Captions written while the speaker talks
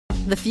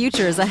The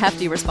future is a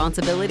hefty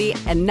responsibility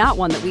and not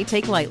one that we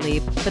take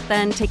lightly, but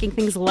then taking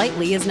things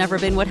lightly has never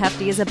been what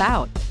Hefty is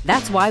about.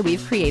 That's why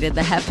we've created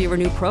the Hefty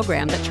Renew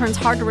program that turns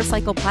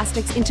hard-to-recycle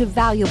plastics into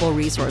valuable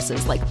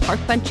resources like park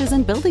benches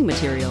and building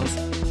materials.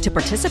 To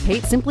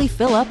participate, simply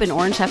fill up an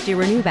orange Hefty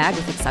Renew bag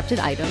with accepted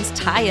items,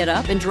 tie it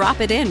up, and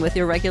drop it in with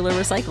your regular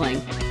recycling.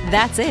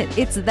 That's it.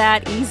 It's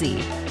that easy.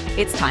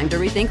 It's time to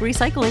rethink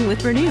recycling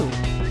with Renew.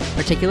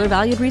 Particular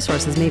valued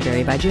resources may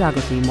vary by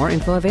geography. More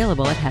info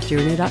available at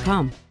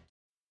heftyrenew.com.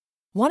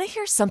 Want to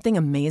hear something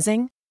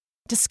amazing?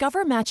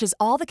 Discover matches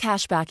all the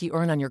cash back you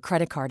earn on your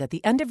credit card at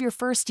the end of your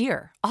first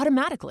year,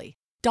 automatically,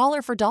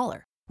 dollar for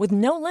dollar, with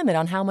no limit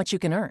on how much you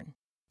can earn.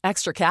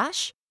 Extra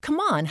cash? Come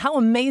on, how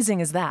amazing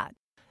is that?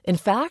 In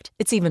fact,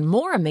 it's even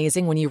more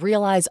amazing when you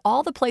realize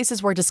all the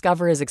places where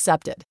Discover is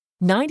accepted.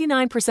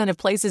 99% of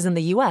places in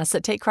the U.S.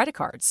 that take credit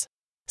cards.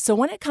 So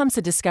when it comes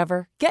to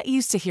Discover, get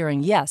used to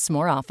hearing yes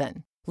more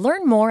often.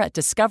 Learn more at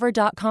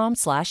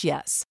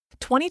discover.com/yes.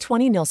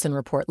 2020 Nielsen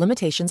Report.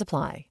 Limitations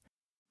apply.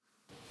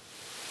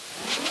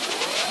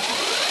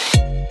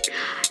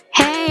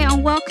 Hey,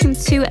 and welcome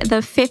to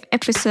the 5th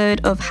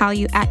episode of How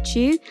You At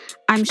You.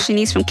 I'm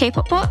Shanice from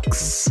K-Pop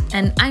Box.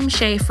 And I'm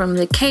Shay from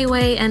the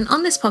K-Way. And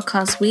on this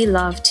podcast, we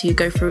love to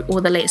go through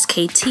all the latest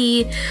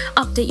KT,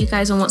 update you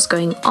guys on what's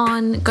going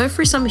on, go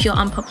through some of your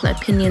unpopular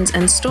opinions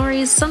and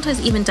stories,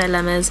 sometimes even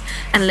dilemmas,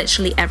 and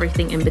literally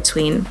everything in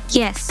between.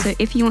 Yes, so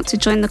if you want to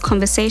join the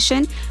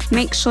conversation,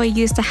 make sure you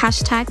use the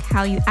hashtag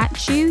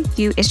HowYouAtYou.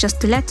 You is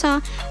just the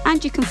letter.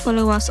 And you can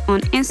follow us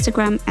on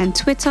Instagram and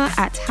Twitter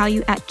at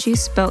HowYouAtYou,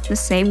 spelled the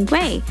same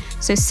way.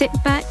 So sit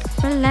back,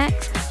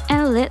 relax,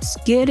 and let's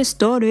get it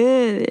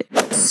started.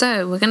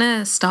 So we're going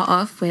to start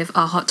off with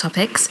our hot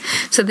topics.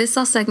 So this is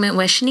our segment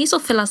where Shanice will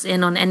fill us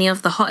in on any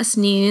of the hottest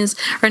news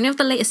or any of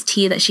the latest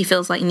tea that she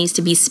feels like needs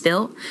to be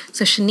spilt.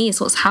 So Shanice,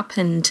 what's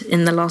happened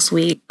in the last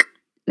week?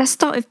 Let's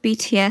start with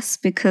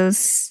BTS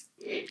because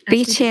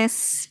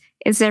BTS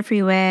is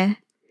everywhere.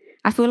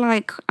 I feel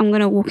like I'm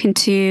going to walk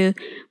into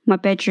my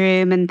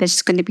bedroom and they're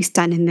just going to be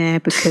standing there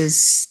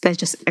because they're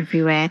just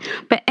everywhere.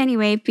 But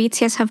anyway,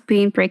 BTS have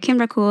been breaking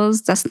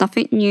records. That's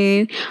nothing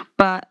new.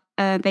 But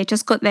they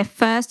just got their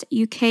first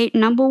UK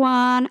number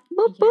one,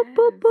 boop, boop,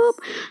 boop,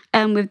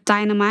 boop, with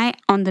Dynamite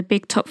on the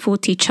Big Top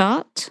 40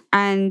 chart.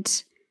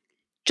 And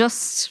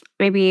just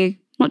maybe,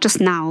 not just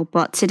now,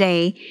 but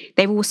today,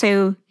 they've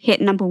also hit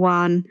number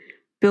one,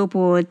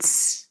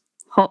 Billboard's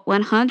Hot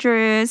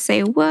 100,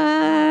 say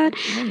what?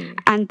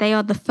 And they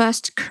are the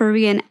first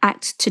Korean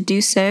act to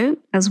do so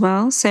as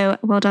well. So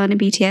well done to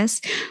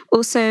BTS.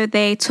 Also,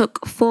 they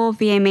took 4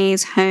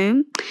 VMAs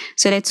home.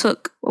 So they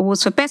took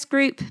awards for Best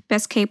Group,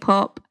 Best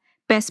K-Pop,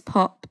 Best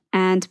Pop,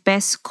 and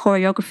Best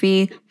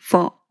Choreography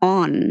for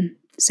On.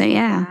 So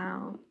yeah.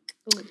 Wow.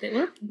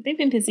 Well, they've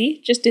been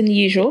busy, just in the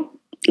usual.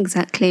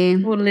 Exactly.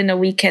 All in a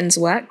weekend's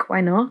work, why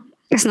not?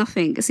 It's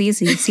nothing. It's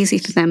easy. It's easy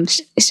for them.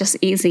 It's just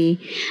easy.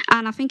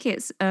 And I think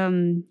it's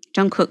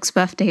Jungkook's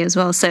birthday as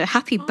well. So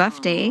happy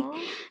birthday.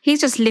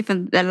 He's just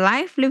living the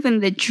life,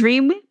 living the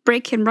dream,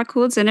 breaking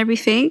records and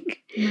everything.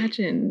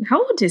 Imagine.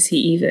 How old is he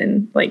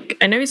even? Like,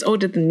 I know he's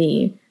older than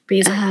me, but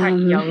he's like quite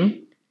young.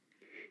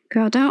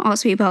 Girl, don't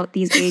ask me about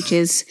these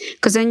ages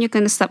because then you're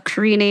going to slap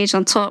Korean age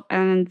on top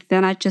and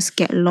then I just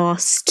get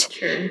lost.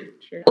 True.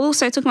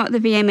 Also, talking about the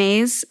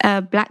VMAs,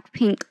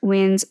 Blackpink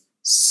wins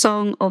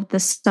Song of the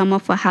Summer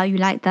for How You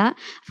Like That.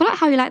 I feel like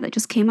How You Like That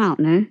just came out,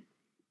 no?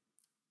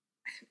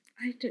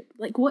 I don't,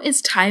 like, what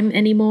is time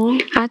anymore?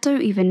 I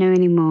don't even know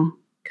anymore.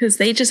 Because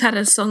they just had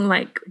a song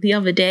like the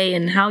other day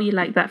and How You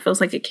Like That feels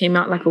like it came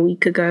out like a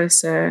week ago,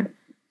 so...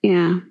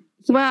 Yeah.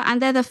 Well,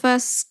 and they're the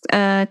first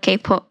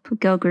K-pop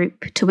girl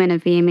group to win a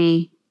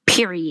VMA,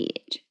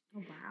 period. Oh,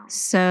 wow.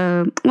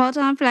 So, well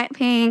done,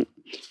 Blackpink.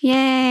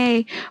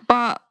 Yay.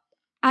 But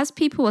as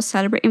people are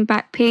celebrating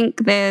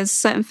Blackpink, there's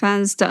certain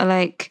fans that are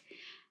like,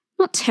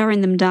 not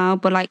tearing them down,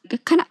 but like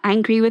kind of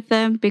angry with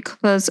them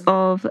because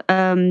of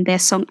their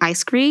song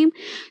Ice Cream.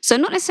 So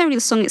not necessarily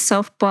the song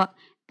itself, but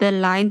the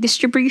line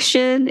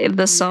distribution of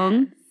the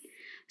song.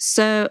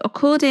 So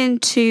according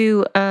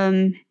to...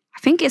 I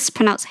think it's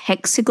pronounced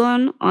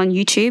Hexagon on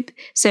YouTube.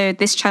 So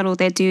this channel,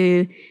 they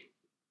do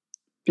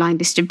line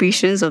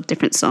distributions of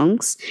different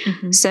songs.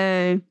 Mm-hmm.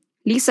 So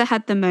Lisa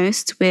had the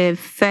most with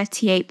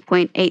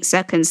 38.8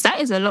 seconds.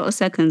 That is a lot of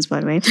seconds,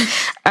 by the way.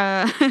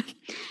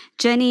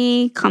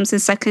 Jennie comes in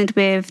second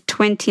with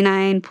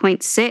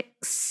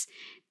 29.6.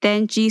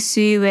 Then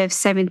Jisoo with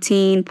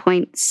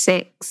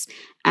 17.6.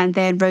 And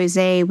then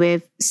Rosé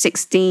with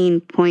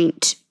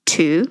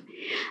 16.2.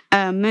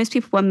 Most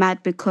people were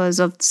mad because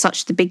of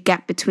such the big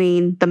gap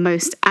between the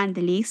most and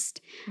the least.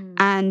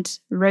 And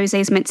Rosé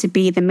is meant to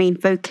be the main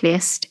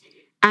vocalist,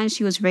 and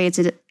she was raised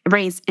in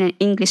an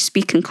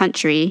English-speaking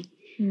country,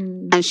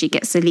 and she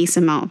gets the least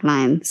amount of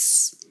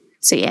lines.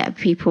 So yeah,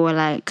 people were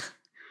like,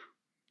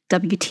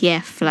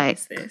 WTF, like,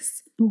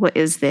 what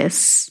is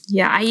this?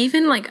 Yeah, I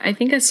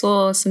think I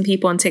saw some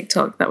people on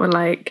TikTok that were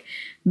like,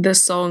 the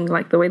song,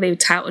 like the way they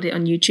titled it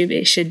on YouTube,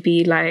 it should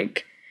be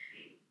like,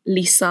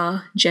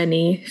 Lisa,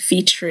 Jenny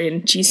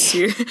featuring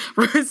Jisoo,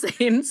 Rose,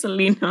 and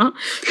Selena.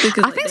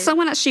 Because I think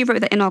someone actually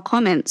wrote that in our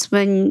comments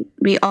when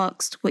we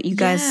asked what you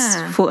guys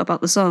thought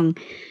about the song.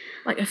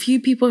 Like a few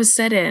people have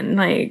said it, and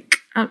like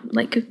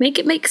make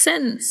it make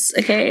sense,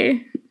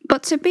 okay?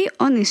 But to be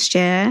honest,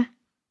 yeah,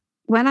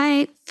 when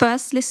I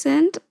first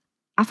listened,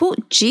 I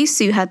thought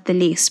Jisoo had the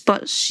least,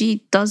 but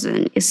she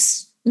doesn't.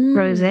 It's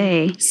Rose.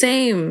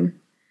 Same.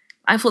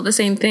 I thought the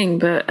same thing,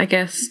 but I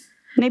guess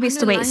maybe it's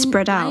the way it's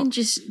spread out. Line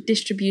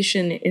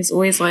distribution is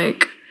always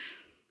like,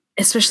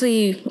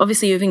 especially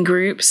obviously within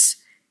groups,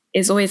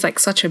 is always like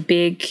such a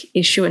big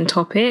issue and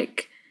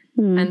topic.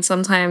 And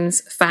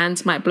sometimes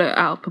fans might blow it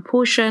out of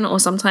proportion, or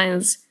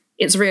sometimes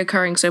it's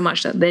reoccurring so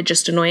much that they're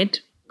just annoyed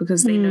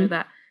because they know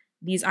that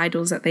these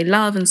idols that they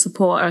love and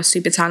support are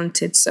super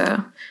talented.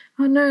 So,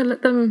 oh no,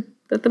 let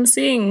them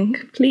sing,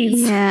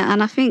 please. Yeah,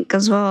 and I think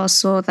as well I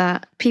saw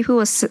that people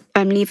were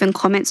leaving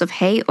comments of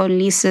hate on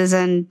Lisa's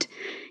and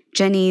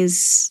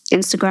Jenny's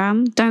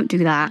Instagram. Don't do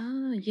that.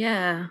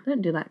 Yeah,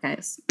 don't do that,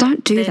 guys.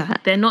 Don't do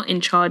that. They're not in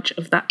charge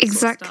of that.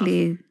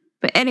 Exactly. Sort of stuff.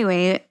 But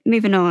anyway,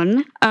 moving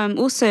on.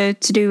 Also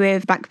to do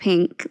with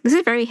Blackpink. This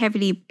is very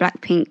heavily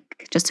Blackpink,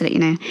 just to let you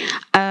know.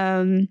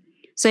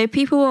 So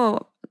people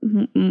are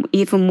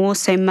even more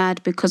so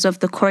mad because of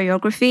the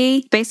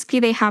choreography. Basically,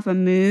 they have a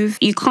move.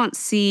 You can't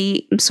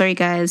see, I'm sorry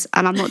guys,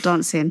 and I'm not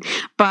dancing,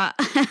 but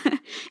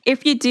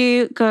if you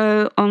do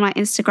go on my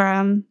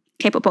Instagram,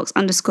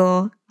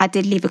 kpopbox_, I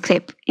did leave a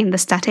clip in the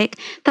static.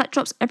 That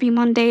drops every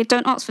Monday.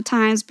 Don't ask for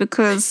times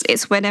because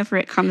it's whenever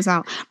it comes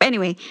out. But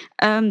anyway,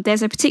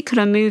 there's a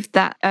particular move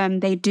that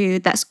they do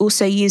that's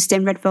also used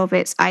in Red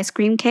Velvet's Ice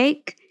Cream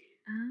Cake.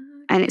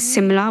 And it's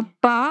similar,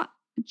 but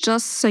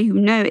just so you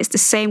know, it's the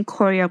same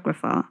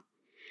choreographer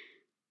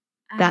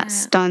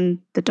that's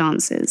done the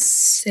dances.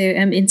 So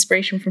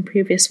inspiration from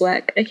previous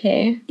work.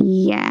 Okay.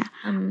 Yeah.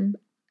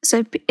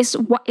 So it's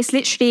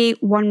literally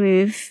one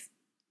move.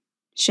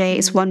 Shay,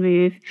 it's one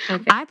move.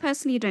 Okay. I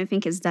personally don't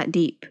think it's that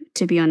deep,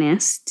 to be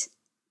honest.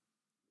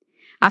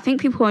 I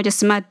think people are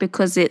just mad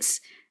because it's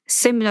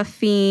similar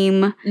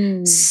theme,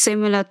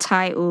 similar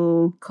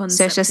title,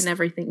 concept, so and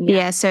everything.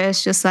 Yeah, so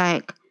it's just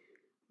like,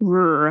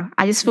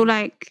 I just feel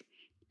like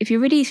if you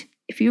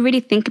really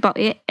think about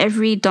it,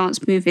 every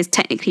dance move is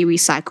technically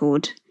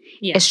recycled.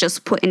 Yeah. It's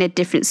just put in a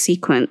different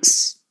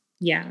sequence.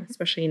 Yeah,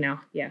 especially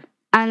now. Yeah.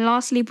 And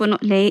lastly, but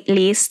not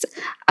least,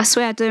 I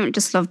swear I don't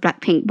just love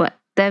Blackpink, but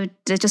they're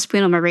just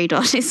been on my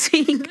radar this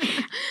week.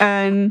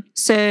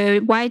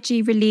 So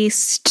YG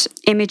released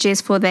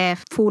images for their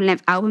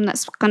full-length album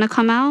that's gonna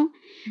come out.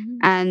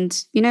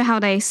 And you know how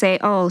they say,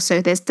 oh,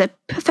 so there's the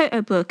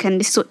photo book and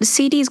this is what the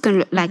CD is going to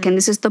look like and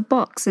this is the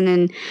box, and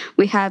then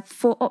we have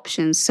 4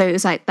 options. So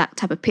it's like that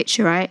type of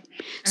picture, right?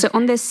 Okay. So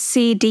on this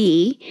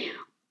CD,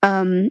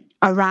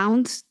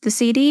 around the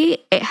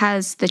CD, it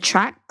has the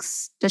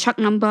tracks, the track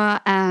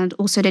number, and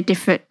also the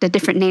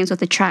different names of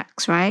the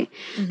tracks, right?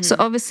 So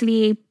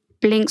obviously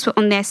Blinks were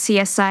on their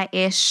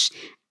CSI-ish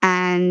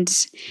and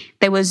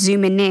they were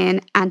zooming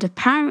in, and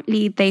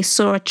apparently they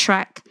saw a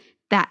track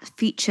that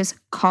features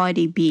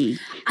Cardi B.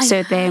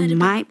 So there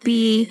might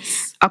be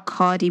a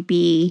Cardi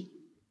B.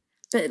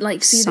 But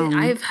like, see,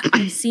 I've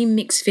seen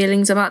mixed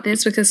feelings about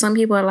this because some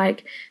people are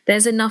like,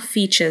 there's enough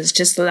features,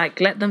 just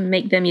like let them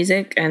make their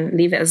music and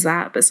leave it as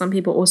that. But some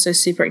people are also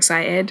super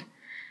excited.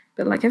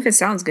 But like, if it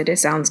sounds good, it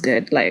sounds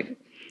good. Like,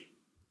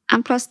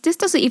 and plus, this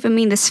doesn't even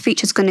mean this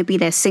feature's going to be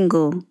their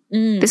single.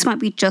 This might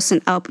be just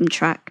an album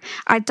track.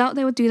 I doubt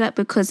they would do that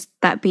because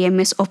that'd be a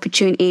missed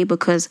opportunity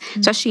because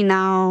especially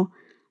now,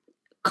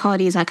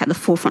 Cardi is like at the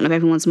forefront of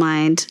everyone's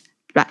mind.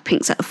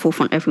 Blackpink's at the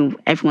forefront of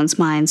everyone's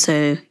mind,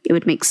 so it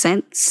would make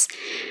sense.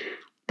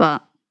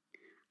 But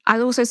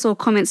I also saw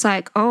comments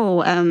like,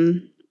 "Oh,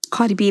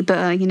 Cardi B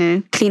better,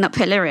 clean up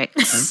her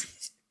lyrics."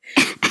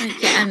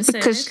 So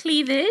because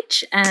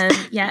cleavage, and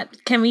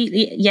can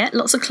we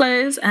lots of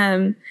clothes,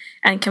 and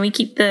can we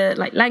keep the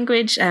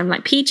language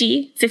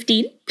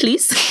PG-15,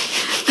 please?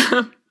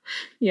 But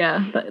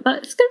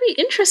it's going to be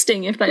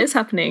interesting if that is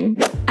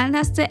happening. And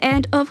that's the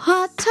end of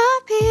Hot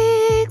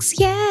Topics,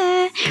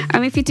 yeah.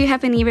 If you do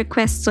have any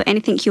requests or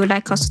anything you would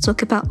like us to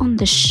talk about on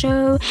the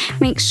show,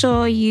 make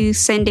sure you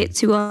send it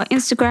to our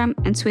Instagram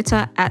and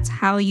Twitter at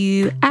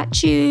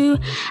HowYouAtYou.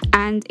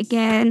 And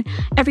again,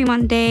 every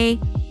Monday,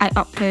 I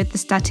upload the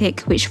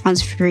static, which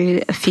runs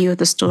through a few of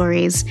the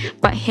stories.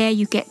 But here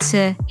you get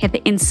to hear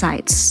the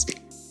insights,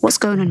 what's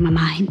going on in my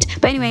mind.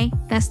 But anyway,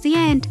 that's the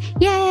end.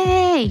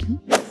 Yay!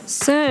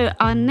 So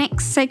our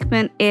next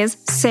segment is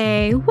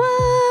Say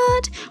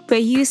What, where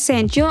you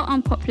send your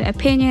unpopular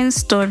opinions,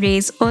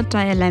 stories, or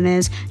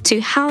dilemmas to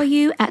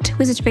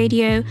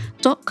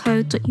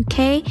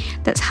howyou@wizardradio.co.uk.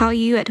 That's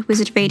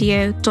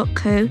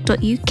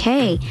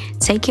howyou@wizardradio.co.uk.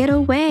 Take it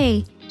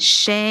away,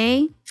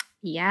 Shay.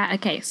 Yeah,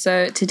 okay.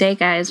 So today,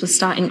 guys, we're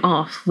starting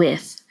off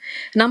with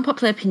an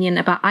unpopular opinion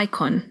about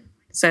Icon.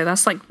 So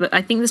that's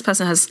I think this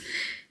person has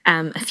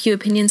a few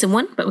opinions in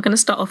one, but we're going to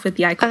start off with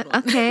the Icon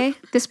one. Okay,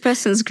 this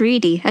person's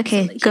greedy.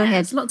 Okay, go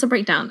ahead. There's a lot to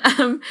break down.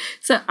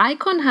 So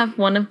Icon have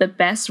one of the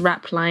best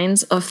rap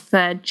lines of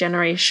third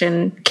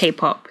generation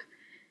K-pop.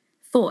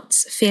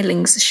 Thoughts,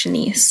 feelings,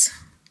 Shanice?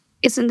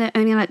 Isn't there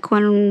only like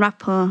one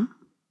rapper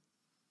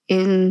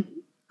in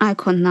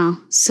Icon now?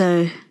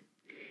 So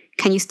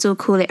can you still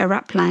call it a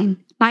rap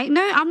line? Like,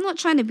 no, I'm not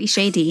trying to be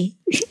shady.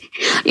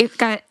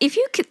 If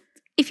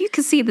you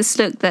could see this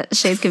look that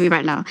Shay's giving me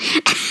right now,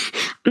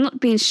 I'm not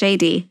being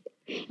shady.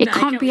 It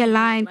can't be a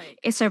line.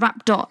 It's a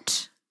rap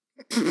dot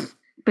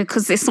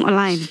because it's not a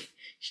line.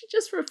 She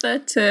just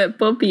referred to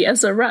Bobby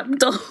as a rap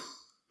dot.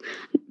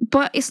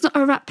 But it's not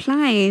a rap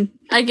line.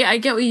 I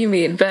get what you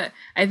mean, but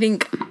I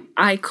think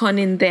Icon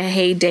in their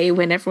heyday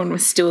when everyone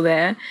was still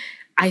there,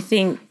 I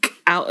think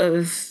out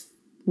of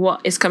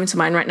what is coming to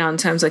mind right now in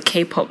terms of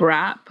K-pop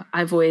rap,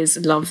 I've always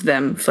loved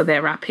them for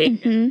their rapping.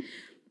 Mm-hmm.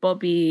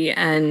 Bobby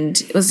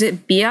and, was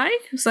it B.I.?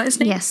 Was that his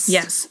name?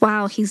 Yes.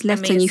 Wow, he's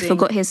left Amazing. And you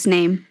forgot his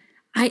name.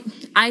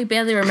 I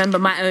barely remember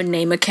my own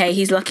name, okay?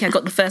 He's lucky I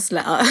got the first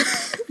letter.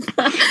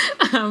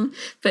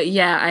 But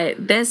yeah,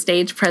 their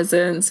stage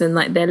presence and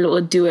like their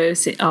little duo,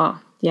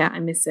 I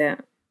miss it.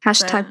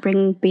 Hashtag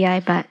bring BI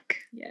back.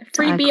 Yeah,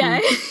 free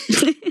BI.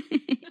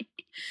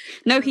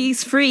 No,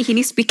 he's free. He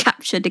needs to be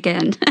captured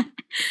again.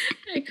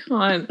 I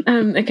can't.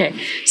 Okay,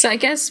 so I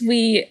guess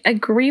we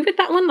agree with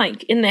that one.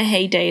 Like in their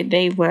heyday,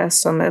 they were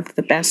some of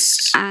the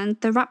best. And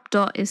the rap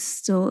dot is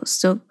still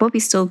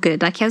Bobby's still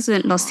good. Like he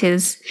hasn't lost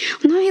his.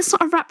 No, it's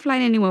not a rap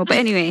line anymore. But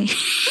anyway,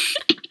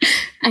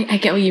 I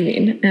get what you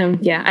mean.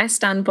 Yeah, I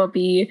stand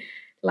Bobby.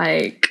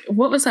 Like,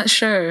 what was that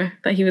show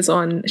that he was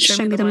on?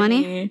 Show Me the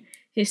Money.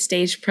 His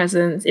stage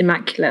presence,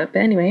 immaculate. But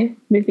anyway,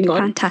 moving on.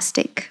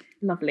 Fantastic.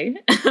 Lovely.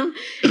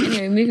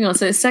 Anyway, moving on.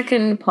 So the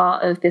second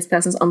part of this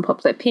person's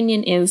unpopular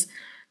opinion is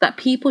that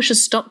people should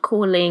stop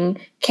calling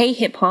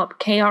K-hip-hop,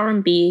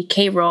 K-R&B,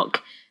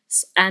 K-rock,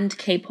 and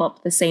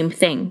K-pop the same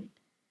thing.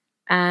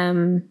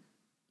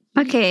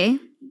 Okay.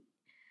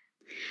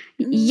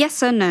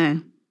 Yes or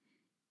no?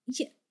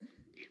 Yeah.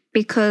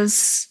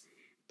 Because,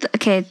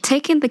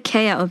 taking the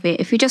K out of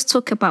it, if you just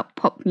talk about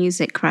pop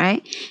music,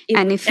 right?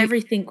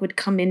 Everything would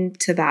come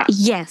into that. Yes.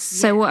 Yeah.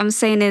 So what I'm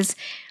saying is,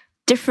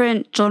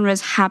 different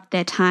genres have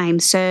their time.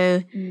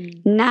 So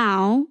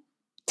now,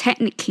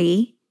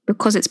 technically,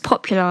 because it's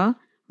popular,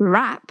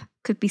 rap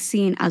could be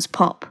seen as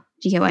pop.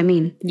 Do you get what I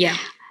mean? Yeah.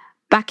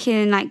 Back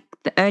in like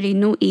the early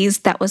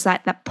noughties, that was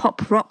like that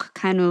pop rock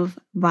kind of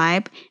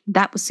vibe.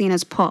 That was seen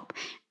as pop.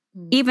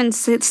 Even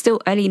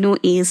still early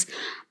noughties,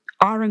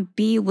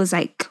 R&B was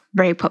like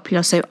very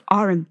popular. So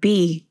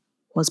R&B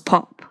was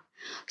pop.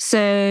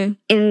 So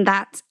in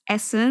that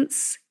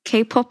essence,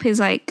 K-pop is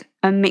like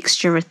a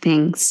mixture of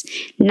things.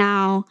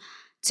 Now,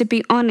 to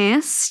be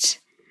honest,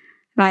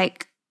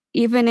 like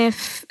even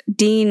if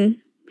Dean,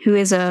 who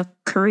is a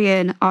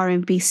Korean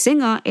R&B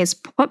singer, is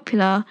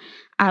popular,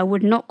 I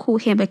would not call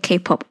him a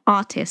K-pop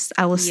artist.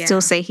 I will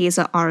still say he's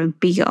an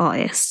R&B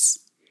artist.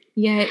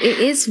 Yeah, it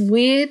is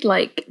weird,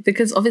 like,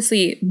 because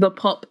obviously the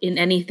pop in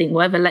anything,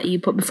 whatever letter you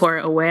put before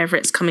it or wherever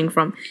it's coming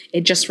from,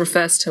 it just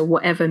refers to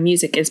whatever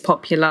music is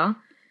popular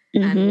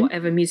and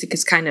whatever music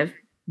is kind of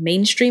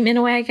mainstream in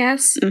a way, I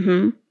guess.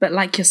 But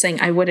like you're saying,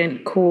 I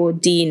wouldn't call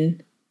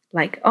Dean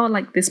like, oh,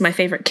 like this is my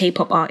favorite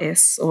K-pop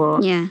artist, or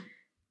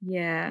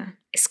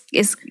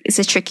it's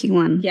a tricky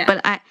one. Yeah,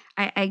 but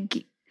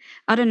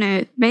I don't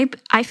know. Maybe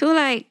I feel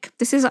like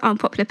this is an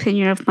unpopular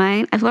opinion of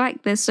mine. I feel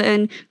like there's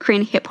certain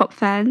Korean hip hop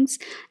fans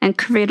and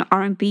Korean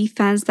R&B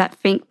fans that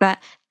think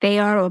that they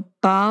are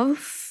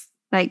above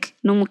like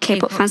normal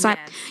K-pop fans. Like,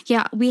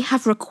 yeah, we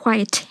have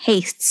required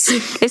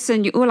tastes.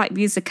 Listen, you all like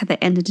music at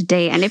the end of the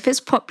day, and if it's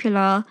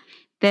popular,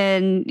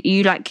 then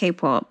you like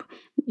K-pop.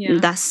 Yeah,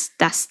 that's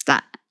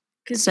that.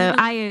 So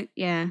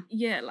even,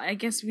 like, I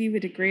guess we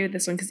would agree with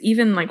this one, because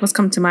even like what's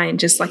come to mind,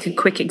 just like a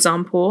quick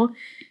example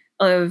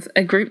of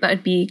a group that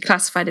would be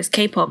classified as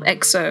K-pop,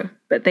 EXO,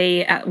 but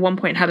they at one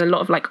point had a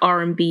lot of like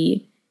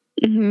R&B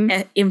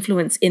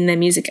influence in their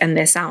music and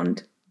their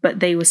sound, but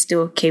they were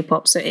still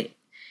K-pop. So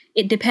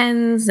it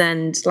depends,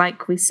 and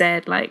like we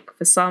said, like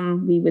for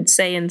some we would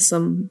say and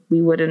some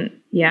we wouldn't.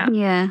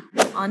 Yeah.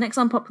 Our next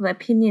unpopular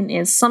opinion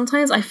is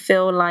sometimes I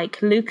feel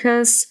like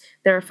Lucas,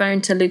 they're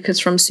referring to Lucas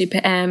from Super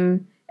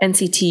M,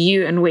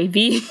 NCTU and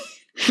Wavy.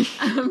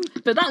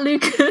 But that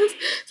Lucas,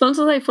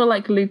 sometimes I feel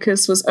like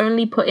Lucas was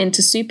only put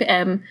into Super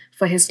M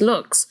for his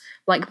looks.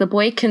 Like the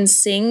boy can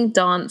sing,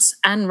 dance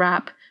and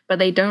rap, but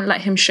they don't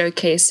let him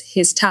showcase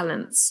his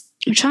talents.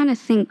 I'm trying to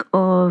think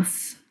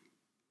of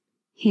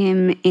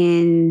him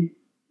in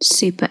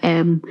Super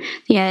M.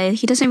 Yeah,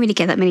 he doesn't really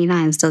get that many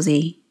lines, does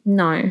he?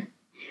 No.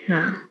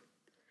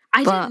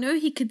 I didn't know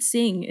he could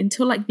sing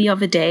until like the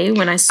other day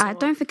when I saw. I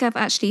don't think I've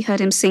actually heard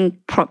him sing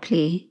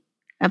properly.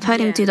 I've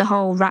heard him do the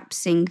whole rap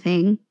sing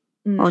thing,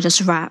 or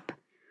just rap,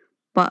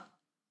 but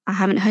I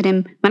haven't heard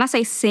him. When I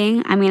say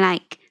sing, I mean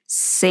like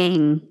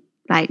sing,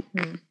 like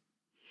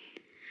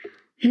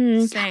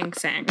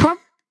sang.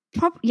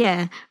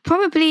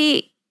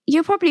 Probably.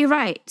 You're probably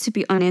right, to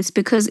be honest,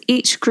 because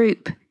each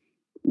group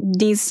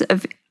needs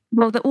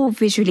well, they're all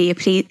visually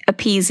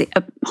appeasing.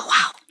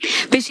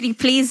 Visually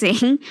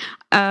pleasing.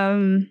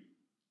 But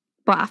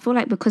I feel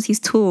like because he's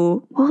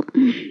tall, well,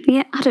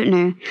 yeah, I don't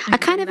know. I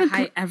kind of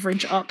height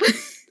average up.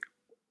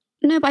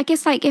 No, but I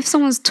guess like if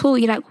someone's tall,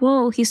 you're like,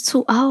 whoa, he's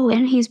tall. Oh,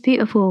 and he's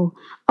beautiful.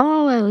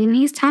 Oh, and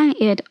he's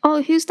talented.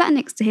 Oh, who's that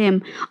next to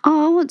him?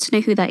 Oh, I want to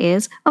know who that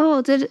is.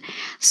 Oh,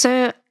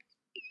 so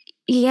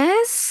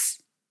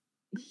yes.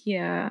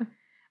 Yeah.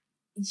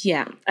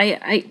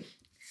 I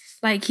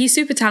like, he's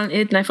super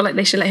talented, and I feel like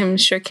they should let him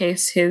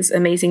showcase his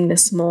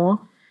amazingness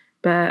more.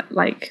 But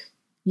like,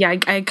 yeah,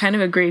 I kind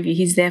of agree with you.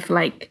 He's there for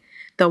like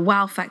the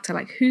wow factor.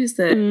 Like, who's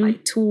the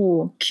like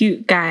tall,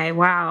 cute guy?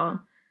 Wow.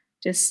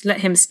 Just let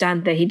him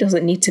stand there. He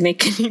doesn't need to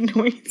make any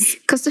noise.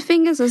 Because the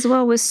thing is, as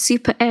well, with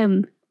Super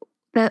M,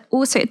 they're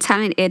also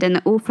talented and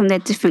they're all from their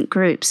different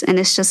groups. And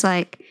it's just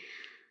like,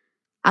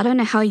 I don't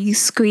know how you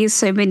squeeze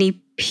so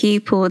many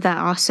people that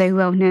are so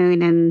well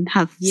known and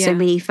have so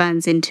many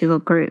fans into a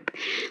group.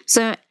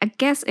 So I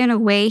guess in a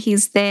way,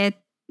 he's there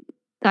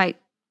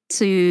like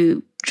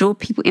to draw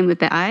people in with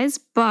their eyes.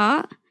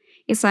 But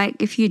it's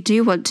like, if you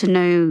do want to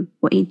know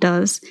what he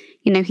does,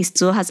 you know, he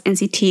still has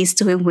NCT,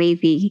 still in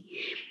Wavy.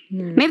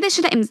 Maybe they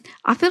should let him,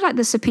 I feel like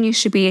this opinion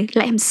should be,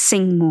 let him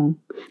sing more.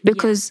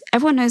 Because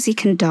everyone knows he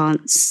can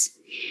dance.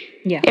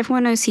 Yeah.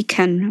 Everyone knows he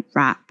can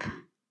rap.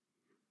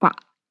 But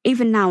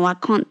even now, I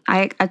can't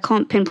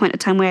pinpoint a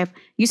time where,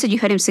 you said you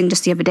heard him sing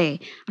just the other day.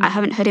 I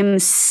haven't heard him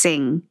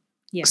sing.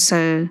 Yeah.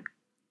 So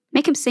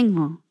make him sing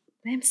more.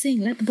 Let him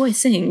sing. Let the boy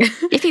sing.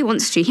 If he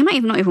wants to. He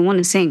might not even want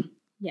to sing.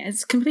 Yeah,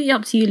 it's completely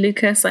up to you,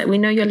 Lucas. Like, we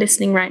know you're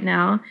listening right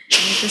now. And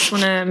we just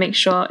want to make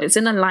sure it's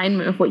in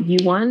alignment with what you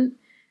want.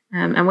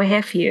 And we're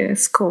here for you.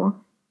 It's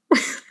cool.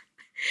 Okay.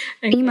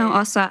 Email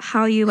us at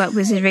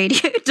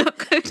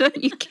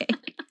howyou@wizardradio.co.uk.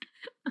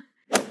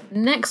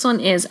 Next one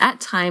is,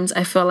 at times,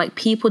 I feel like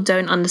people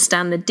don't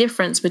understand the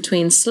difference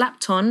between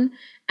slapped on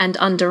and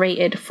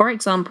underrated. For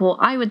example,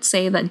 I would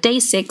say that Day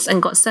 6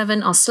 and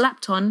Got7 are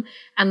slapped on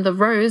and The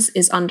Rose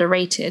is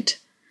underrated.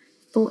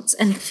 Thoughts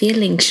and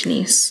feelings,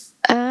 Shanice?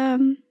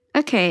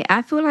 Okay,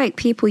 I feel like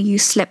people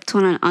use slept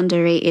on and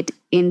underrated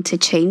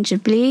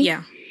interchangeably.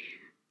 Yeah.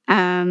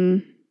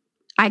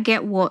 I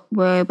get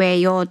where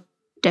your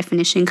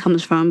definition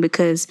comes from,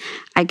 because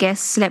I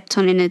guess slept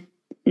on in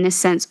a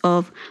sense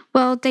of,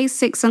 well, Day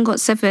 6 and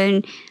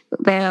Got7,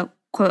 they're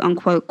quote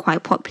unquote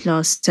quite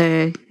popular,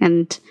 so,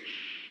 and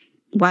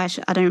why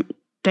I don't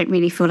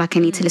really feel like I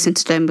need to listen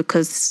to them,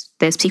 because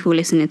there's people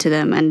listening to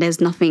them and there's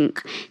nothing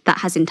that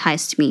has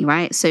enticed me,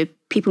 right? So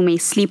people may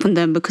sleep on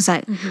them because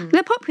like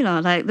they're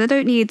popular, like they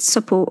don't need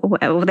support or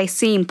whatever, or they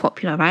seem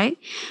popular, right?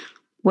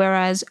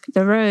 Whereas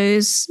The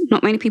Rose,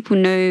 not many people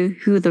know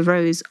who The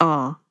Rose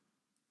are.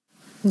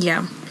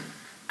 Yeah.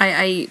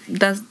 I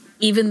that's,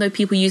 even though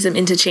people use them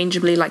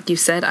interchangeably, like you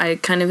said, I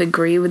kind of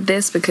agree with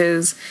this,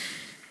 because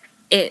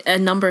a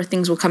number of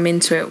things will come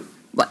into it.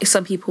 Like,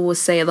 some people will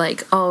say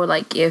like, oh,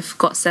 like if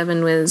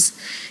Got7 was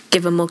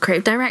given more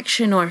creative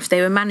direction, or if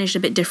they were managed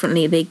a bit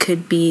differently, they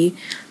could be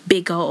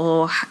bigger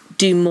or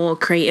do more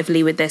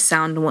creatively with their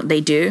sound and what they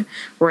do.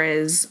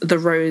 Whereas The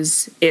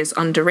Rose is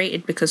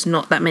underrated because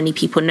not that many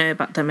people know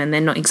about them, and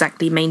they're not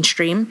exactly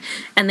mainstream,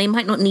 and they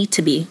might not need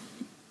to be.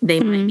 They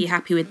might be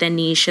happy with their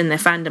niche and their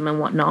fandom and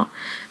whatnot.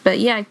 But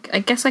yeah, I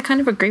guess I kind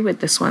of agree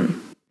with this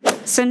one.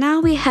 So now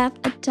we have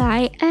a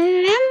dilemma.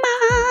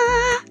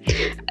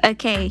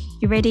 Okay,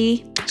 you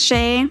ready,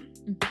 Shay?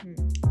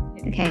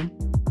 Mm-hmm. Okay.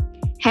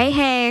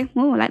 Hey.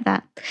 Oh, I like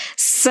that.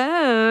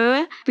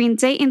 So, I've been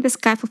dating this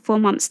guy for 4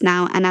 months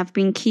now, and I've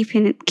been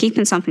keeping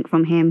something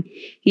from him.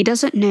 He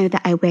doesn't know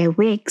that I wear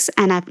wigs,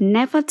 and I've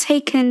never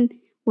taken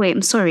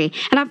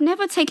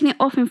it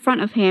off in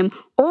front of him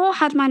or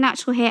had my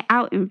natural hair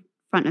out in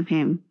front of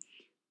him.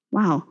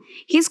 Wow.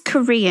 He's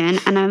Korean,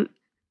 and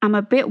I'm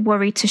a bit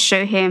worried to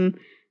show him.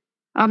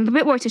 I'm a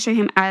bit worried to show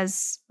him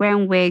as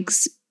wearing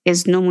wigs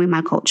is normal in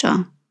my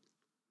culture.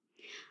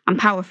 I'm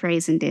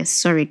paraphrasing this.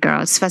 Sorry,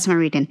 girls. First time I'm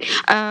reading.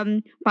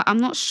 But I'm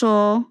not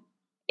sure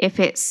if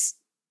it's...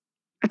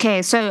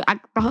 Okay, so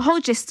the whole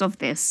gist of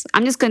this,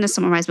 I'm just going to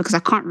summarize because I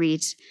can't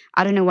read.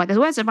 I don't know why. The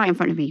words are right in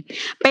front of me.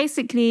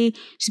 Basically,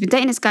 she's been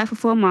dating this guy for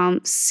 4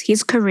 months.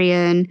 He's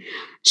Korean.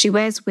 She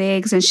wears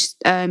wigs,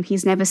 and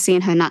he's never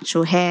seen her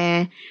natural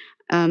hair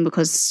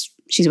because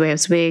she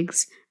wears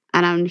wigs.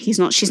 And she's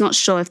not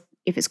sure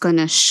if it's going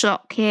to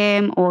shock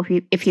him or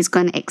if he's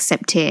going to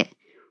accept it.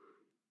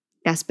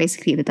 That's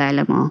basically the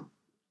dilemma.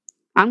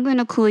 I'm going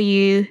to call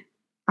you...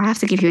 I have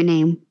to give you a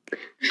name.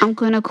 I'm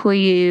going to call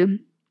you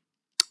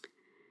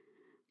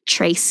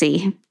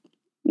Tracy.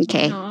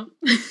 Okay.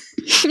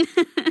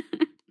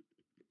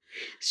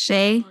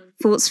 Shay,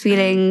 thoughts,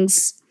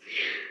 feelings?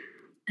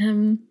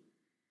 I'm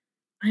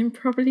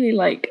probably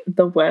like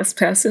the worst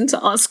person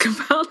to ask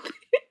about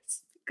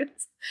this,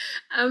 because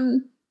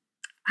I'm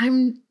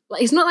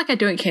like, it's not like I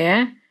don't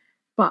care,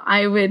 but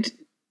I would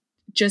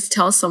just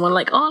tell someone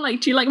like, oh,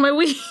 like, do you like my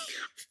wig?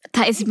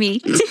 That is me.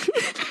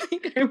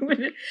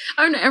 Like,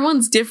 I don't know,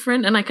 everyone's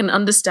different, and I can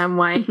understand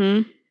why.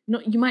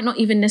 You might not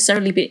even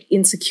necessarily be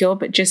insecure,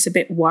 but just a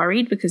bit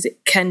worried, because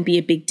it can be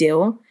a big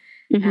deal.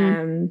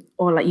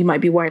 Or like you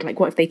might be worried, like,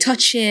 what if they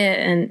touch it?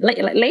 And like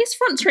lace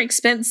fronts are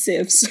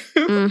expensive. So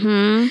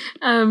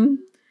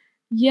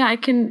yeah, I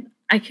can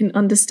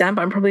understand,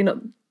 but I'm probably not.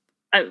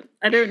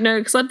 I don't know,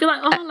 because I'd be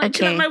like, oh, like,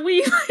 okay. my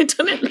weave. I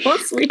done it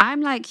last week.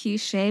 I'm like you,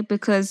 Shay,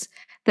 because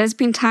there's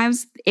been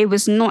times it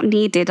was not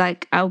needed.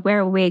 Like, I'll wear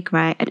a wig,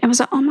 right? And I was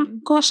like, oh my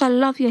gosh, I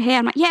love your hair.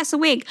 I'm like, yeah, it's a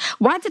wig.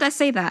 Why did I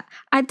say that?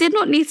 I did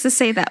not need to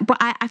say that, but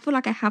I feel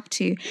like I have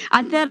to.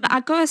 And then I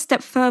go a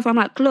step further. I'm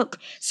like, look,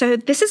 so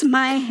this is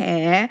my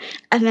hair,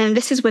 and then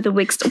this is where the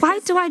wig's. Why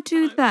do I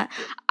do that?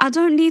 I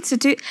don't need to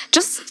do.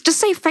 Just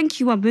say thank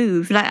you and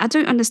move. Like, I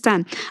don't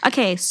understand.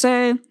 Okay,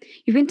 so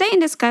you've been dating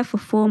this guy for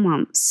 4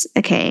 months.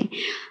 Okay,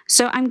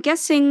 so I'm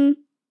guessing.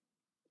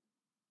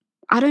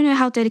 I don't know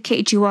how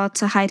dedicated you are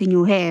to hiding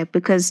your hair,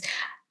 because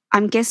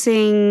I'm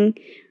guessing,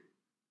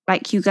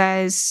 like, you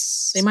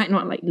guys... They might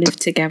not, like, live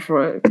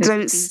together.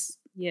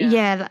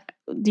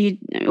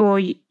 Or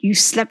you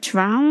slept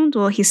around,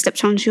 or he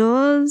slept around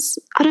yours.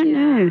 I don't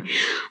know.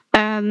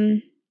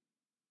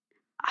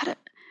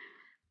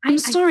 I'm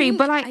sorry,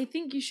 but like... I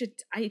think you should...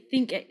 I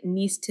think it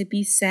needs to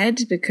be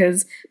said,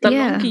 because the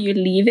longer you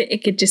leave it,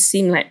 it could just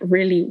seem like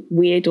really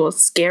weird or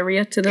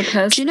scarier to the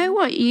person. Do you know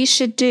what you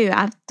should do?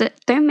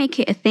 Don't make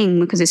it a thing,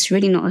 because it's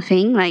really not a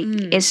thing. Like,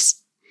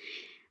 it's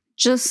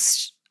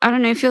just... I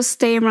don't know, if you're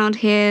staying around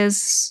here,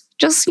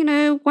 just,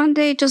 one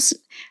day, just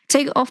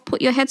take it off,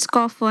 put your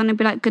headscarf on and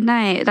be like, good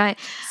night. Like,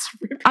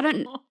 I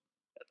don't...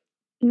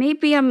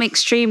 Maybe I'm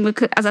extreme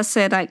because, as I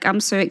said, like,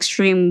 I'm so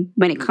extreme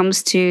when it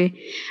comes to,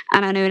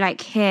 and I know, like,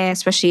 hair,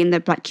 especially in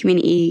the Black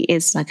community,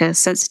 is like a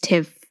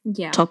sensitive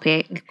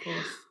topic. Of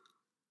course.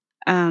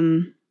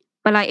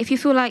 But like, if you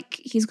feel like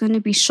he's going to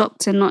be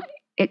shocked and not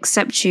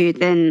accept you,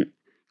 then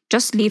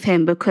just leave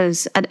him,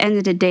 because at the end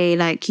of the day,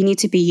 like, you need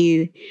to be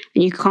you,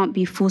 and you can't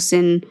be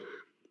forcing.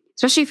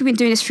 Especially if you've been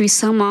doing this through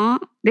summer,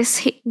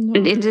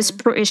 in this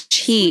British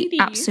heat, Sweetie.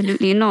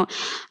 Absolutely not.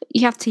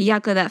 You have to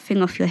yagger that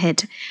thing off your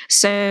head.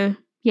 So.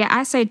 Yeah,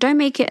 I say don't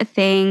make it a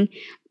thing.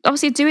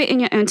 Obviously, do it in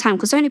your own time,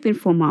 because it's only been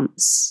 4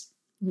 months.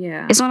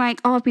 Yeah. It's not like,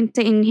 oh, I've been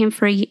dating him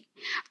for a year.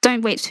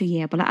 Don't wait for a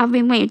year. But like, I've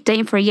been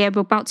dating for a year.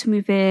 We're about to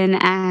move in,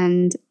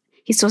 and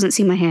he still hasn't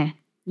seen my hair.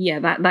 Yeah,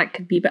 that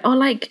could be. But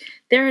like,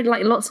 there are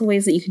like lots of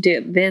ways that you could do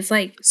it. There's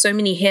like so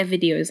many hair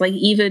videos. Like,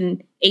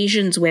 even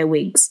Asians wear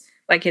wigs.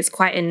 Like, it's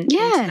quite an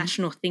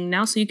international thing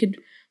now. So you could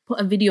put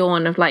a video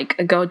on of like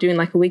a girl doing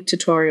like a wig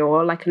tutorial,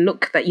 or like a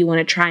look that you want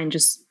to try, and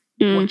just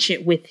watch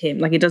it with him.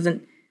 Like, it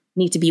doesn't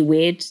need to be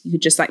weird. You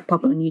could just like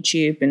pop it on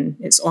YouTube and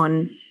it's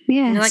on.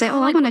 Yeah, like, say,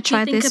 I want to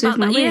try this with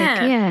my wig.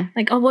 Yeah.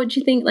 Like, oh, what do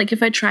you think? Like,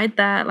 if I tried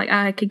that, like,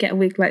 I could get a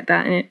wig like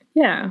that. And it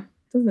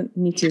doesn't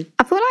need to.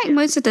 I feel like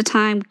most of the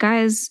time,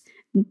 guys,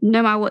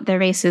 no matter what their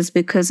race is,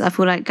 because I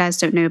feel like guys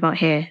don't know about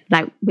hair,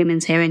 like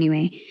women's hair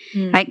anyway.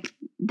 Like,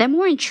 they're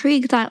more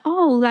intrigued, like,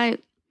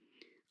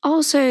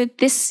 so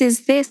this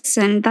is this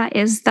and that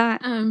is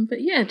that.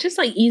 But yeah, just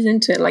like ease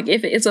into it. Like,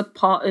 if it is a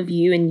part of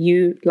you and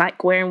you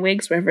like wearing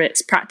wigs, whether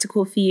it's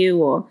practical for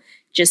you or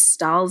just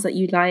styles that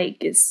you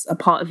like, it's a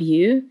part of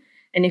you.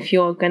 And if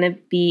you're going to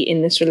be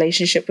in this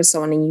relationship with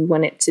someone and you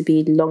want it to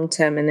be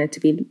long-term and there to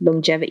be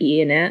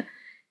longevity in it,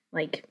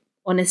 like,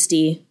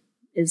 honesty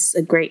is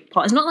a great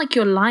part. It's not like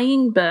you're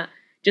lying, but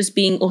just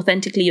being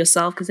authentically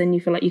yourself, because then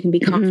you feel like you can be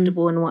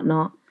comfortable and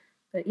whatnot.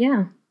 But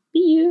yeah, be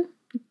you.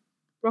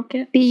 Rock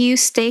it. Be you,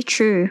 stay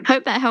true.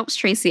 Hope that helps,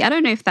 Tracy. I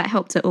don't know if that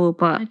helped at all,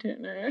 but... I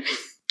don't know.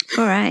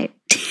 All right.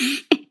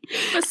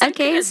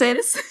 Okay, so...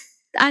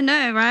 I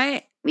know,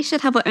 right? We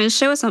should have our own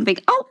show or something.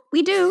 Oh,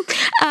 we do.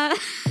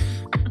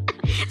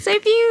 So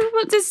if you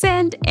want to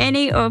send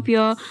any of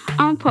your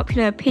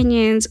unpopular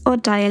opinions or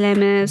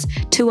dilemmas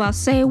to our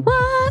Say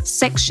What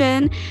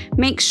section,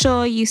 make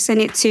sure you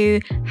send it to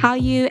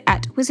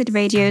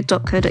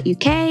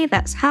howyou@wizardradio.co.uk.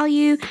 That's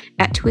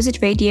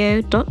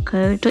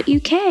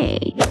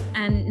howyou@wizardradio.co.uk.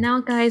 And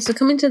now, guys, we're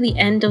coming to the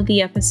end of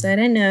the episode.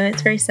 I know,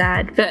 it's very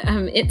sad, but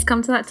it's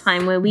come to that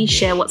time where we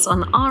share what's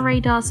on our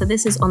radar. So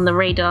this is On the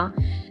Radar.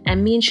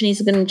 And me and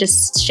Shanice are going to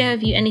just share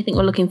with you anything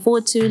we're looking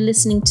forward to,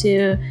 listening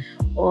to,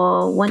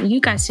 or want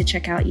you guys to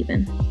check out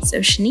even. So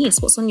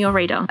Shanice, what's on your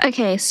radar?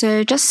 Okay,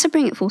 so just to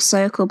bring it full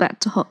circle back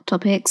to hot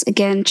topics,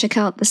 again, check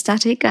out the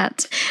static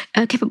at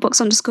 @KepItBox_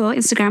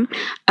 Instagram.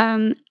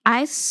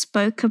 I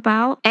spoke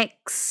about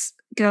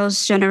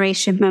ex-Girls'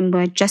 Generation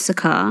member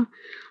Jessica.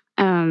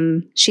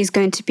 She's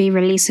going to be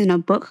releasing a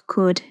book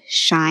called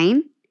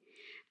Shine.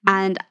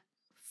 And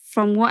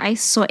from what I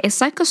saw,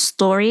 it's like a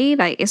story.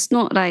 Like, it's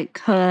not like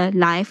her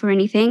life or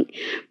anything.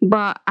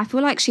 But I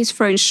feel like she's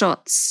thrown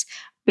shots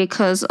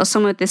because of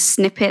some of the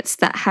snippets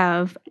that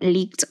have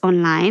leaked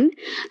online.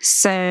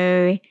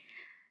 So,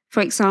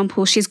 for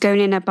example, she's going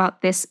in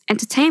about this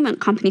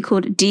entertainment company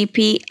called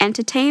DP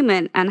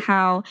Entertainment and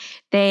how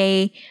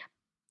there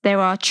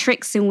are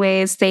tricks and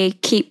ways they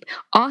keep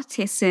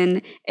artists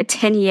in a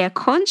 10-year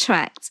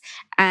contract,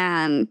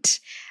 and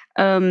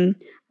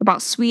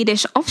about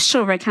Swedish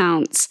offshore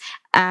accounts.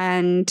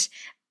 And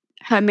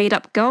her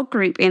made-up girl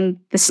group in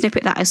the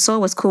snippet that I saw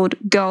was called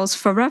Girls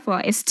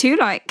Forever. It's too,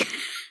 like...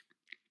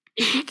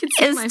 If you can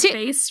see my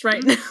face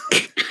right now,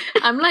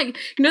 I'm like,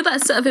 you know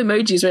that set of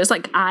emojis where it's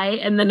like eye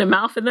and then a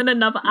mouth and then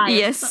another eye.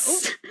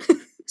 Yes. Like,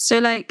 So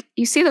like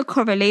you see the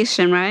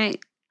correlation, right?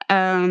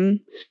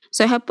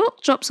 So her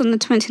book drops on the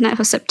 29th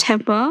of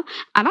September,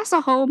 and that's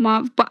a whole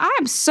month. But I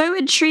am so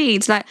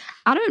intrigued. Like,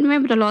 I don't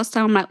remember the last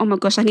time I'm like, oh my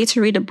gosh, I need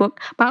to read a book.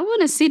 But I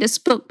want to see this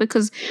book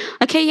because,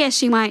 okay, yeah,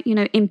 she might,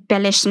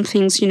 embellish some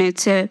things,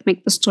 to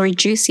make the story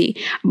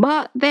juicy.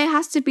 But there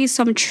has to be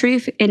some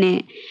truth in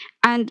it.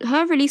 And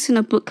her releasing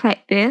a book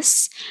like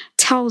this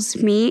tells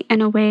me,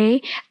 in a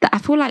way, that I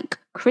feel like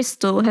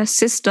Crystal, her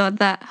sister,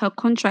 that her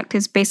contract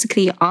is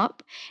basically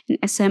up in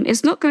SM,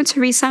 is not going to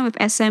re-sign with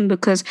SM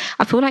because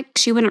I feel like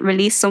she wouldn't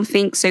release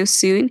something so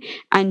soon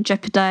and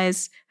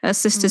jeopardize her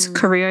sister's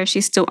career if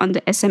she's still under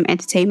SM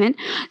Entertainment.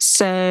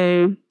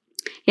 So,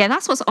 yeah,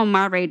 that's what's on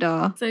my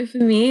radar. So for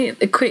me,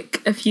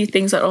 a few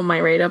things are on my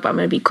radar, but I'm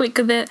going to be quick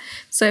with it.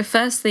 So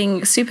first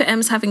thing, Super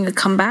M's having a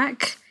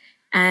comeback.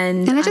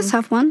 And can I just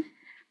have one?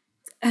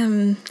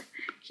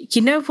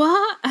 You know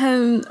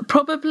what?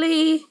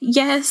 Probably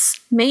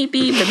yes,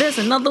 maybe, but there's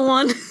another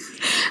one.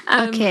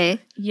 Okay.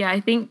 Yeah,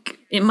 I think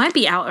it might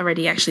be out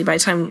already actually by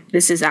the time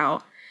this is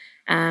out.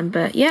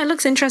 But yeah, it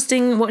looks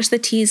interesting. Watch the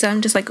teaser.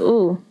 I'm just like,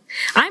 oh,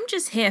 I'm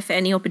just here for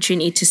any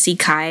opportunity to see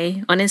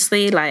Kai.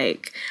 Honestly,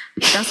 like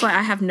that's why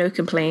I have no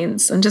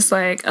complaints. I'm just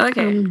like,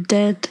 okay, I'm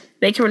dead.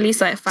 They can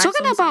release like 5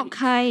 Talking songs about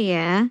Kai,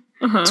 yeah.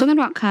 Talking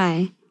about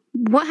Kai.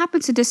 What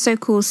happened to this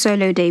so-called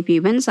solo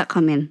debut? When does that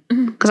come in?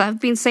 Because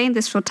I've been saying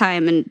this for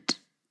time and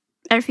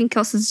everything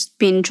else has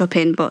been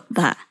dropping but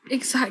that.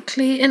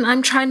 Exactly. And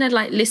I'm trying to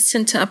like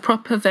listen to a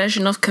proper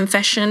version of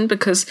Confession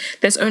because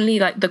there's only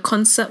like the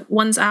concert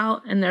ones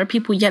out and there are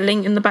people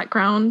yelling in the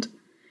background.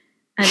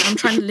 And I'm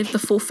trying to live the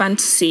full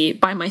fantasy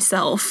by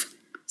myself.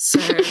 So...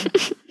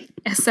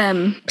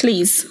 SM,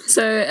 please.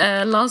 So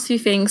last few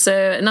things.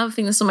 So another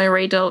thing that's on my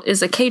radar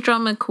is a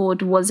K-drama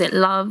called Was It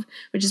Love,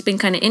 which has been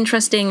kind of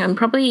interesting. I'm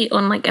probably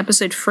on like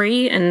episode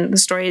 3 and the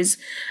story is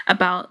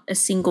about a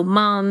single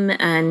mum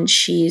and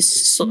she's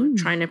sort of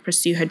trying to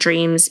pursue her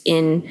dreams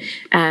in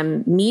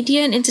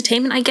media and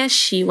entertainment, I guess.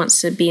 She wants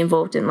to be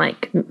involved in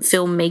like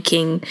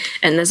filmmaking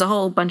and there's a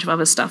whole bunch of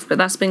other stuff, but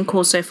that's been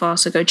cool so far.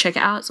 So go check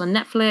it out. It's on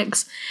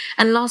Netflix.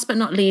 And last but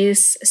not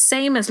least,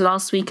 same as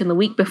last week and the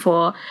week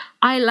before,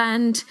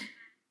 Island.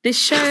 This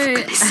show,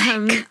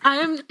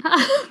 I'm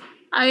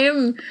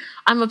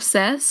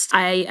obsessed.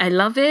 I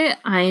love it.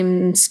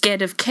 I'm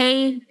scared of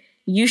K.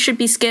 You should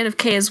be scared of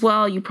K as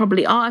well. You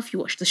probably are if you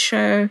watch the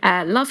show.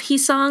 Love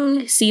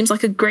Hee-sung. Seems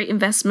like a great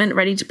investment.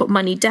 Ready to put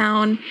money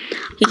down.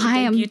 I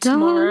am done.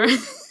 Tomorrow.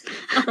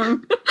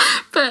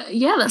 But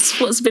yeah, that's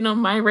what's been on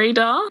my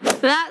radar.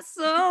 That's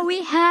all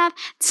we have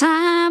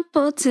time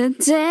for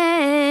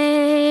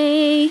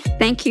today.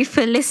 Thank you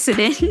for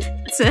listening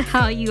to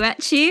How You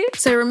At You.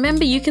 So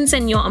remember, you can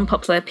send your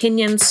unpopular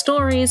opinions,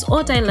 stories,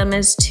 or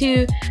dilemmas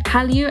to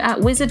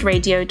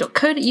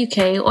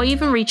hallyu@wizardradio.co.uk or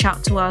even reach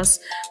out to us.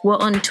 We're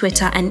on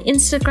Twitter and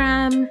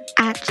Instagram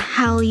at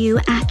How You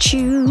At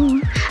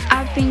You.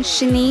 I've been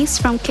Shanice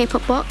from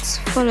K-Pop Box.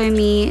 Follow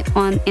me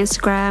on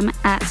Instagram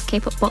at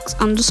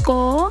KPopBox_.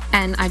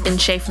 And I've been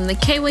Shay from the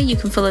K-Way. You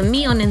can follow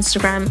me on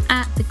Instagram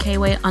at the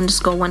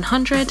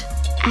K-Way_100.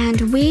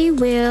 And we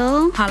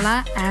will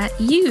holla at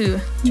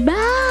you.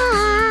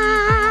 Bye.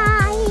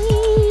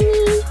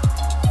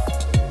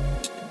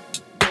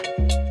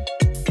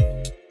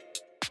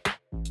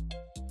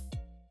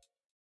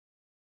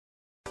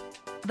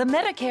 The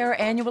Medicare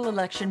annual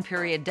election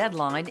period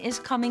deadline is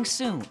coming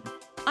soon.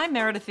 I'm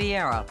Meredith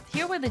Vieira,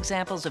 here with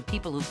examples of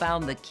people who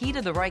found the key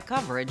to the right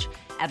coverage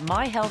at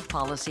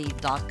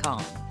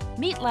myhealthpolicy.com.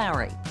 Meet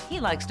Larry.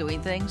 He likes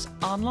doing things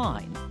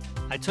online.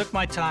 I took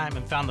my time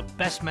and found the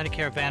best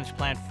Medicare Advantage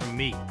plan for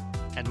me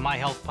at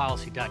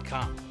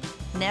myhealthpolicy.com.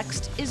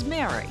 Next is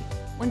Mary.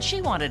 When she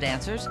wanted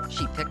answers,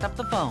 she picked up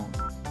the phone.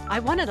 I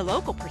wanted a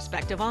local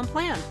perspective on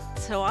plan,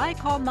 so I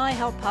called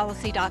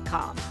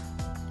myhealthpolicy.com.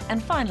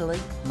 And finally,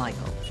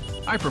 Michael.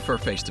 I prefer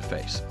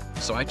face-to-face,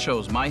 so I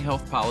chose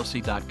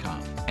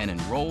myhealthpolicy.com and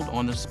enrolled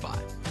on the spot.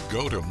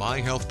 Go to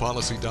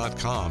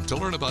myhealthpolicy.com to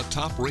learn about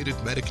top-rated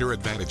Medicare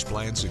Advantage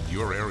plans in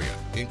your area,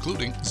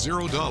 including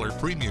 $0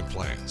 premium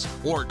plans.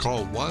 Or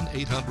call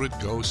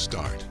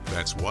 1-800-GO-START.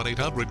 That's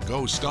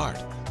 1-800-GO-START.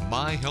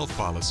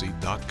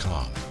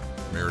 myhealthpolicy.com.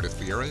 Meredith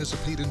Vieira is a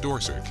paid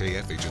endorser.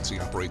 KF Agency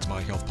operates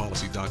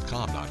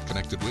myhealthpolicy.com, not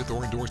connected with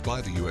or endorsed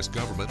by the U.S.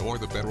 government or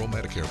the federal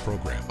Medicare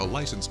program. A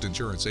licensed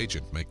insurance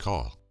agent may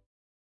call.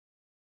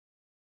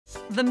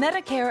 The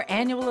Medicare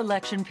annual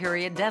election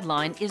period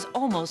deadline is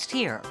almost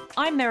here.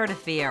 I'm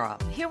Meredith Vieira,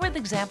 here with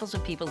examples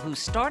of people who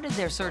started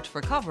their search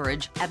for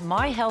coverage at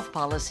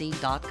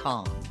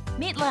myhealthpolicy.com.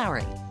 Meet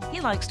Larry.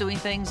 He likes doing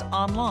things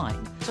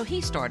online, so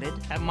he started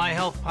at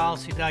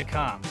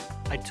myhealthpolicy.com.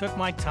 I took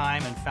my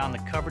time and found the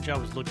coverage I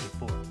was looking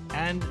for.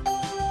 And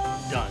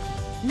done.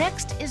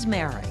 Next is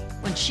Mary.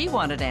 When she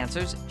wanted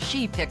answers,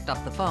 she picked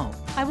up the phone.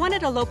 I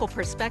wanted a local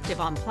perspective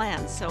on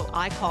plans, so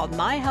I called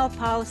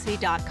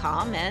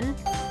myhealthpolicy.com and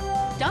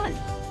done.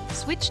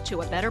 Switched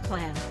to a better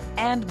plan.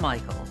 And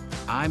Michael.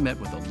 I met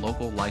with a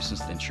local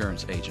licensed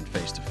insurance agent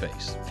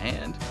face-to-face,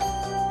 and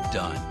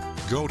done.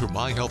 Go to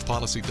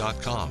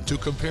myhealthpolicy.com to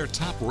compare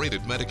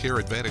top-rated Medicare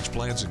Advantage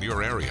plans in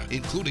your area,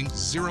 including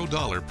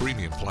 $0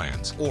 premium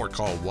plans, or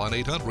call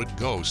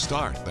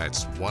 1-800-GO-START.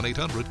 That's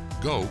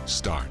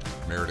 1-800-GO-START.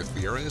 Meredith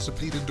Vieira is a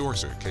paid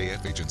endorser.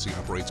 KF Agency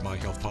operates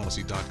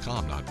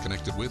myhealthpolicy.com, not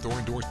connected with or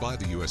endorsed by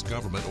the U.S.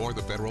 government or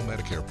the federal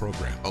Medicare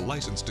program. A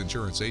licensed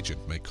insurance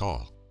agent may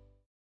call.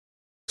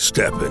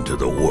 Step into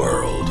the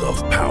world of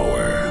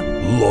power,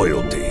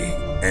 loyalty,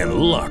 and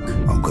luck.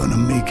 I'm gonna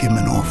make him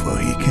an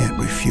offer he can't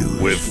refuse.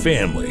 With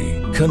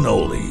family,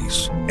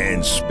 cannolis,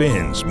 and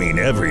spins mean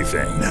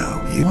everything.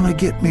 Now, you wanna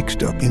get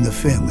mixed up in the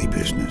family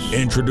business.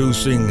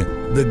 Introducing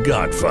The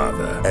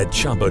Godfather at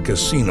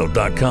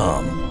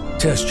ChumbaCasino.com.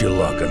 Test your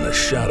luck in the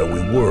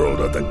shadowy world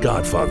of The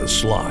Godfather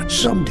slot.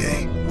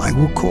 Someday, I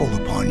will call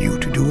upon you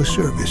to do a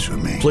service for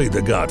me. Play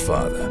The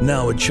Godfather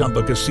now at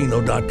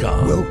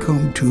ChumbaCasino.com.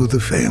 Welcome to the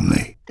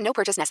family. No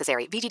purchase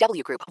necessary.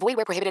 VGW Group. Void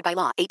where prohibited by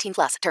law.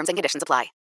 18+. Terms and conditions apply.